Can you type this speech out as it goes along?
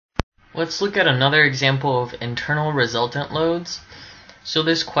Let's look at another example of internal resultant loads. So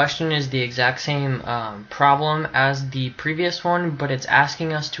this question is the exact same problem as the previous one, but it's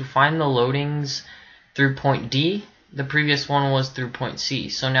asking us to find the loadings through point D. The previous one was through point C.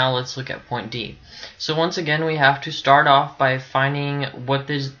 So now let's look at point D. So once again, we have to start off by finding what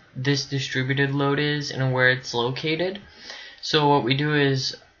this distributed load is and where it's located. So what we do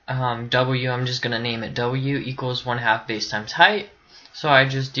is W, I'm just going to name it W, equals 1/2 base times height. So I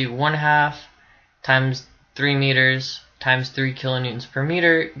just do 1/2 times 3 meters times 3 kilonewtons per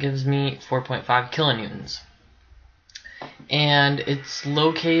meter gives me 4.5 kilonewtons. And it's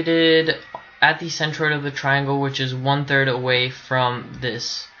located at the centroid of the triangle, which is 1/3 away from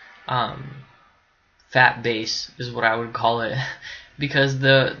this fat base, is what I would call it, because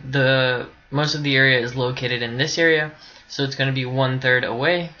the most of the area is located in this area, so it's going to be 1/3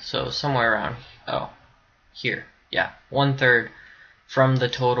 away, so somewhere around here, yeah, 1/3 from the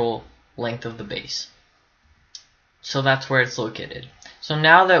total length of the base. So that's where it's located. So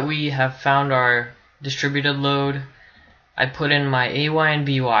now that we have found our distributed load, I put in my AY and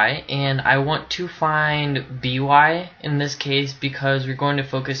BY, and I want to find BY in this case because we're going to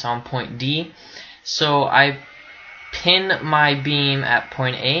focus on point D. So I pin my beam at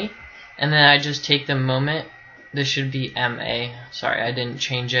point A, and then I just take the moment. This should be MA. Sorry, I didn't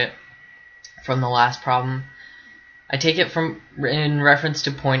change it from the last problem. I take it from in reference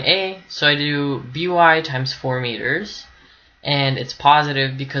to point A, so I do BY times 4 meters, and it's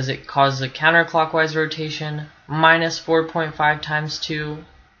positive because it causes a counterclockwise rotation, minus 4.5 times 2,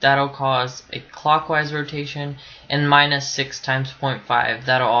 that'll cause a clockwise rotation, and minus 6 times 0.5,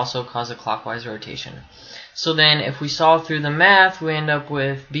 that'll also cause a clockwise rotation. So then if we solve through the math, we end up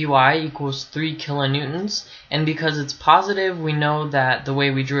with BY equals 3 kilonewtons, and because it's positive, we know that the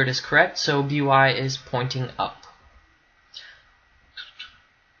way we drew it is correct, so BY is pointing up.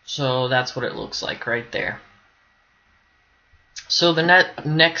 So that's what it looks like right there. So the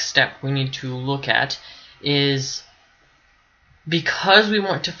next step we need to look at is, because we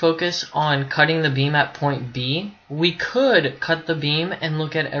want to focus on cutting the beam at point B, we could cut the beam and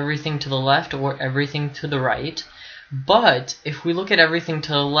look at everything to the left or everything to the right. But if we look at everything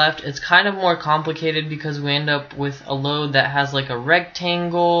to the left, it's kind of more complicated because we end up with a load that has like a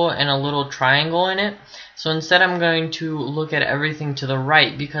rectangle and a little triangle in it. So instead I'm going to look at everything to the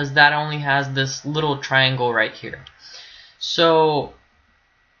right because that only has this little triangle right here. So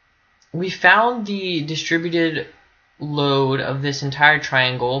we found the distributed load of this entire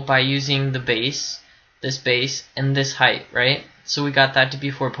triangle by using the base, this base, and this height, right? So we got that to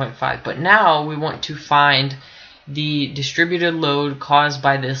be 4.5. But now we want to find the distributed load caused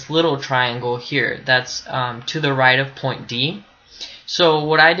by this little triangle here that's to the right of point D. So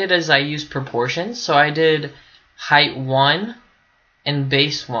what I did is I used proportions. So I did height 1 and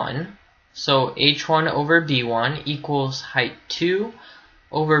base 1. So H1 over B1 equals height 2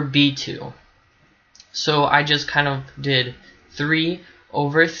 over B2. So I just kind of did 3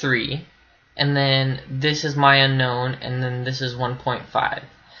 over 3, and then this is my unknown, and then this is 1.5.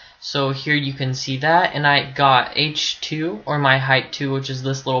 So here you can see that, and I got H2, or my height 2, which is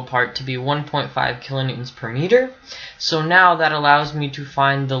this little part, to be 1.5 kilonewtons per meter. So now that allows me to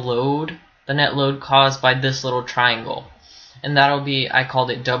find the load, the net load caused by this little triangle. And that'll be, I called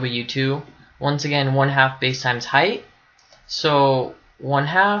it W2. Once again, 1/2 base times height. So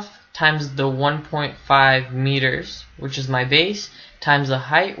 1/2 times the 1.5 meters, which is my base, times the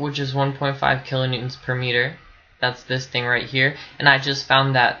height, which is 1.5 kilonewtons per meter. That's this thing right here, and I just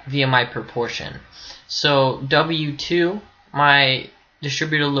found that via my proportion. So W2, my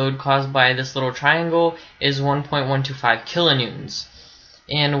distributed load caused by this little triangle, is 1.125 kilonewtons.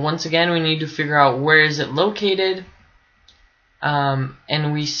 And once again, we need to figure out where is it located.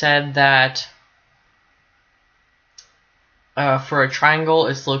 And we said that for a triangle,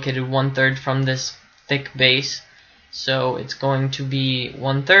 it's located 1/3 from this thick base. So it's going to be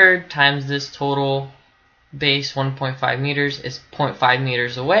 1/3 times this total base, 1.5 meters, is 0.5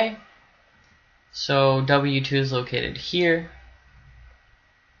 meters away. So W2 is located here.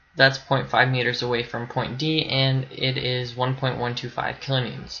 That's 0.5 meters away from point D, and it is 1.125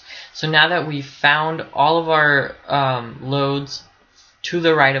 kilonewtons. So now that we've found all of our loads to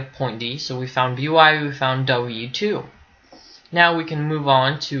the right of point D, so we found BY, we found W2. Now we can move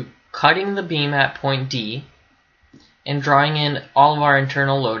on to cutting the beam at point D and drawing in all of our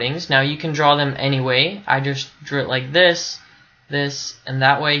internal loadings. Now you can draw them any way. I just drew it like this, and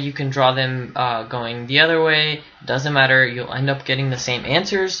that way. You can draw them going the other way. Doesn't matter, you'll end up getting the same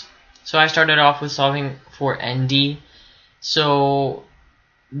answers. So I started off with solving for ND. So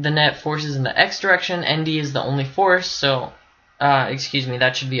the net force is in the x direction, ND is the only force, so excuse me,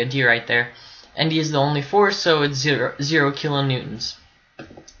 that should be a D right there. ND is the only force, so it's 0 kilonewtons.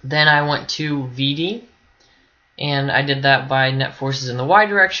 Then I went to VD, and I did that by net forces in the Y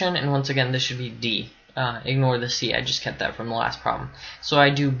direction, and once again this should be D. Ignore the C, I just kept that from the last problem. So I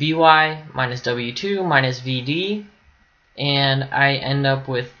do BY minus W2 minus VD, and I end up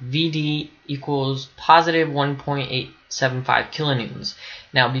with VD equals positive 1.875 kilonewtons.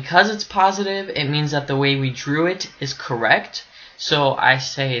 Now because it's positive, it means that the way we drew it is correct. So I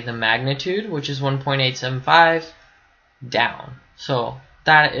say the magnitude, which is 1.875, down. So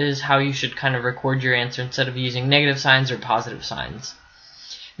that is how you should kind of record your answer instead of using negative signs or positive signs.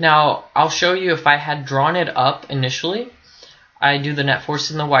 Now, I'll show you if I had drawn it up initially. I do the net force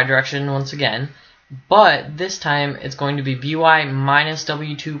in the Y direction once again, but this time it's going to be BY minus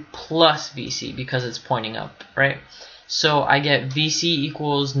W2 plus VC because it's pointing up, right? So I get VC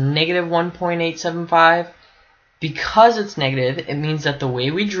equals negative 1.875. Because it's negative, it means that the way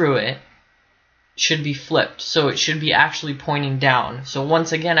we drew it should be flipped. So it should be actually pointing down. So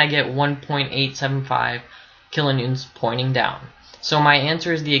once again, I get 1.875 kilonewtons pointing down. So my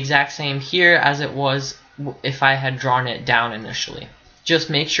answer is the exact same here as it was if I had drawn it down initially.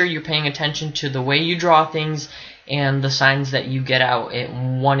 Just make sure you're paying attention to the way you draw things and the signs that you get out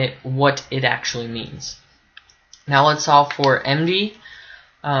and what it actually means. Now let's solve for MD.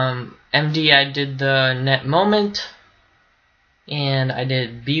 MD, I did the net moment, and I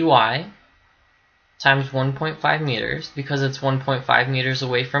did BY times 1.5 meters because it's 1.5 meters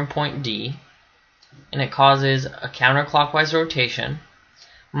away from point D, and it causes a counterclockwise rotation,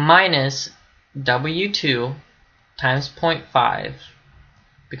 minus W2 times 0.5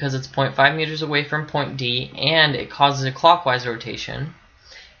 because it's 0.5 meters away from point D, and it causes a clockwise rotation,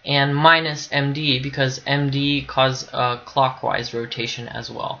 and minus MD because MD caused a clockwise rotation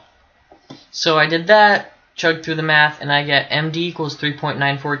as well. So I did that, chugged through the math, and I get MD equals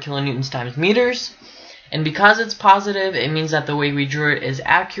 3.94 kilonewtons times meters. And because it's positive, it means that the way we drew it is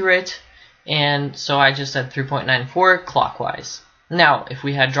accurate, and so I just said 3.94 clockwise. Now, if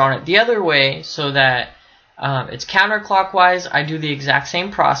we had drawn it the other way so that it's counterclockwise, I do the exact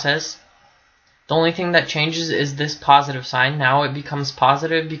same process. The only thing that changes is this positive sign. Now it becomes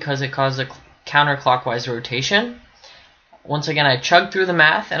positive because it caused a counterclockwise rotation. Once again, I chug through the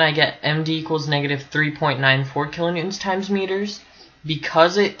math and I get MD equals negative 3.94 kilonewtons times meters.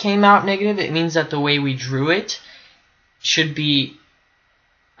 Because it came out negative, it means that the way we drew it should be,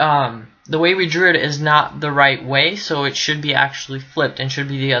 the way we drew it is not the right way, so it should be actually flipped and should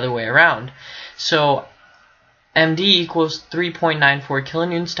be the other way around. So MD equals 3.94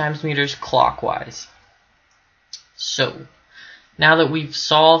 kilonewtons times meters clockwise. So now that we've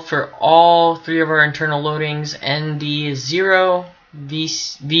solved for all three of our internal loadings, ND is 0,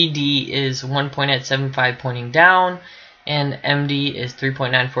 VD is 1.875 pointing down, and MD is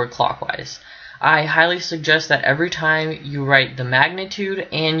 3.94 clockwise. I highly suggest that every time you write the magnitude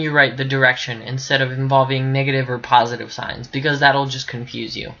and you write the direction instead of involving negative or positive signs, because that'll just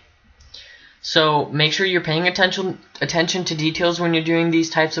confuse you. So make sure you're paying attention to details when you're doing these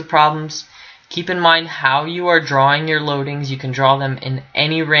types of problems. Keep in mind how you are drawing your loadings. You can draw them in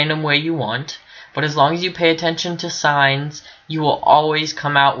any random way you want, but as long as you pay attention to signs, you will always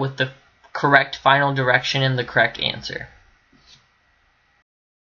come out with the correct final direction and the correct answer.